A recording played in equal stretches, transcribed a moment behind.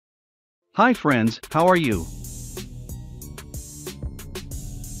Hi friends, how are you?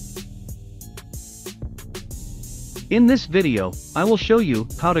 In this video, I will show you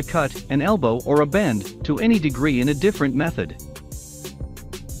how to cut an elbow or a bend to any degree in a different method.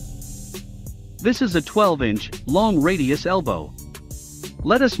 This is a 12-inch long radius elbow.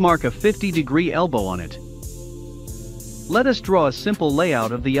 Let us mark a 50-degree elbow on it. Let us draw a simple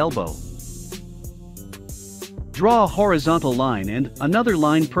layout of the elbow. Draw a horizontal line and another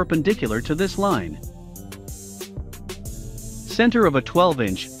line perpendicular to this line. Center of a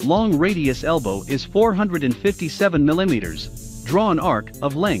 12-inch long radius elbow is 457 mm. Draw an arc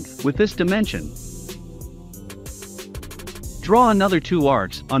of length with this dimension. Draw another 2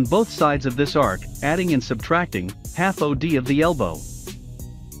 arcs on both sides of this arc, adding and subtracting half OD of the elbow.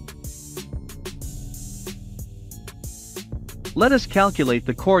 Let us calculate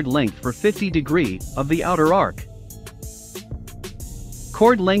the chord length for 50 degree of the outer arc.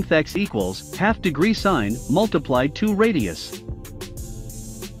 Chord length x equals half degree sine multiplied 2 radius.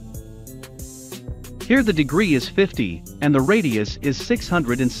 Here the degree is 50 and the radius is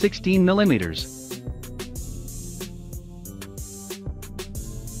 616 mm.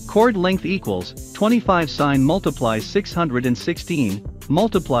 Chord length equals 25 sine multiplies 616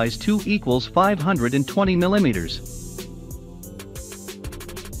 multiplies 2 equals 520 mm.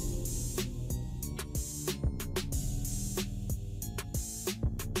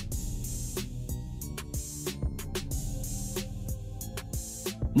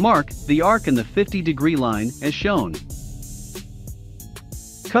 Mark the arc in the 50-degree line as shown.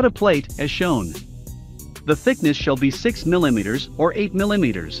 Cut a plate as shown. The thickness shall be 6 mm or 8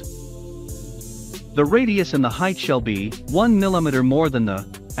 mm. The radius and the height shall be 1 mm more than the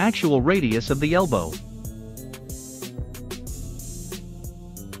actual radius of the elbow.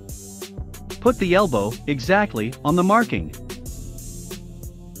 Put the elbow exactly on the marking.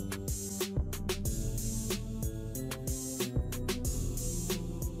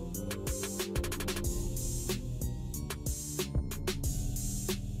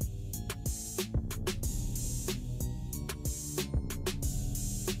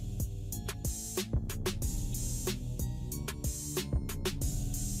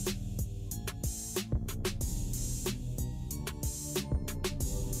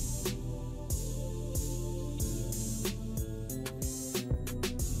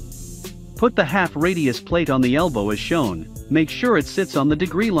 Put the half radius plate on the elbow as shown, make sure it sits on the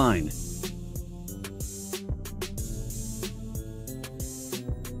degree line.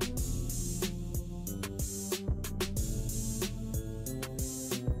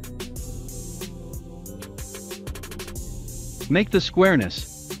 Make the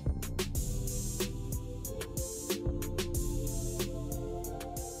squareness.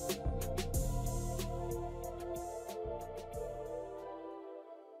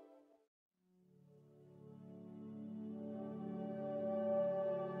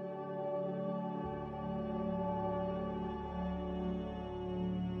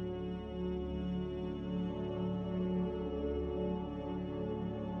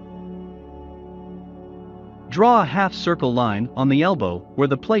 Draw a half circle line on the elbow where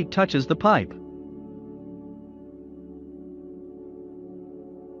the plate touches the pipe.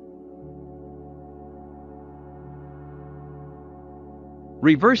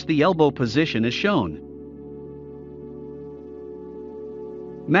 Reverse the elbow position as shown.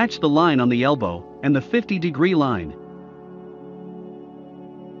 Match the line on the elbow and the 50-degree line.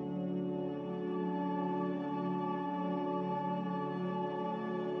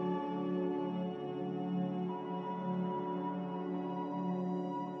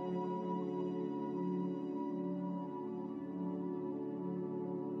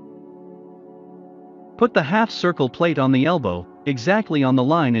 Put the half circle plate on the elbow, exactly on the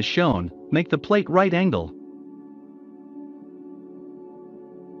line as shown, make the plate right angle.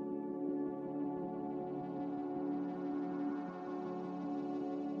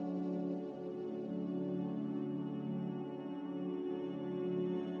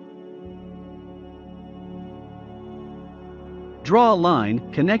 Draw a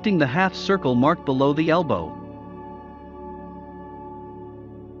line connecting the half circle marked below the elbow.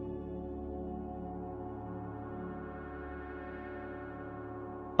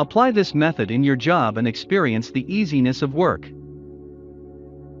 Apply this method in your job and experience the easiness of work.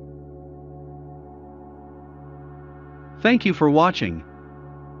 Thank you for watching.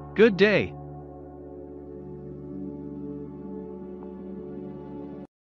 Good day.